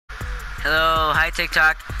Hello, hi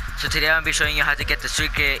TikTok. So today I'm gonna be showing you how to get the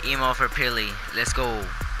secret emo for Pilly. Let's go.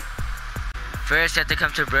 First, you have to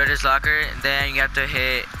come to Brother's Locker. Then you have to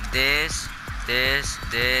hit this,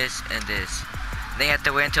 and this. Then you have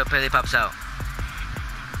to wait until Pilly pops out.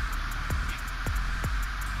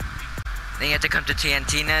 Then you have to come to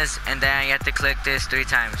TNTina's, and then you have to click this 3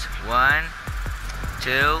 times. 1,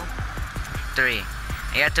 2, 3.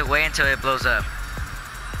 And you have to wait until it blows up.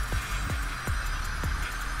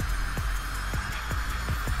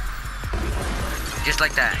 Just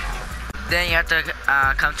like that. Then you have to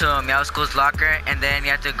come to Meow School's locker, and then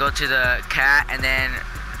you have to go to the cat and then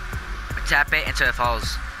tap it until it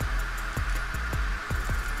falls.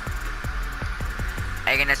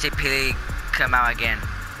 And you're gonna see Pilly come out again.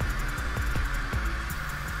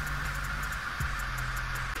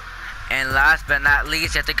 And last but not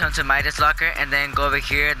least, you have to come to Midas locker and then go over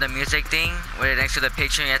here, the music thing, where next to the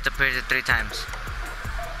picture, you have to push it 3 times.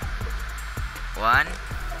 1,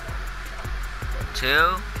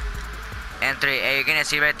 2, and 3. And you're gonna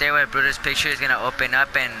see right there where Bruto's picture is gonna open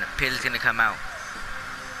up and Pilly's gonna come out.